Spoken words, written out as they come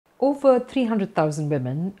Over 300,000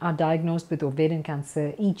 women are diagnosed with ovarian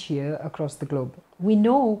cancer each year across the globe. We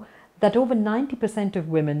know that over 90% of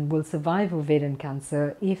women will survive ovarian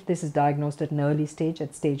cancer if this is diagnosed at an early stage,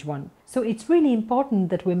 at stage 1. So it's really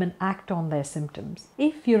important that women act on their symptoms.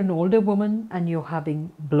 If you're an older woman and you're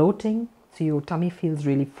having bloating, so your tummy feels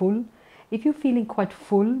really full, if you're feeling quite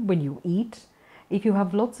full when you eat, if you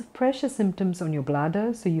have lots of pressure symptoms on your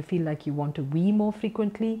bladder, so you feel like you want to wee more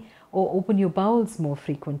frequently or open your bowels more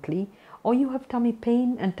frequently, or you have tummy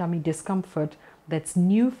pain and tummy discomfort that's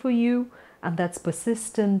new for you and that's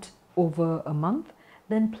persistent over a month,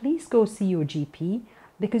 then please go see your GP,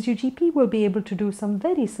 because your GP will be able to do some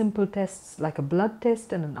very simple tests like a blood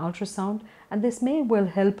test and an ultrasound, and this may well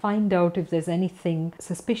help find out if there's anything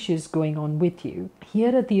suspicious going on with you.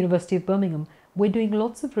 Here at the University of Birmingham, we're doing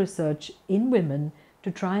lots of research in women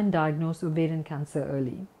to try and diagnose ovarian cancer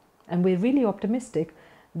early. And we're really optimistic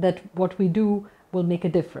that what we do will make a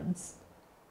difference.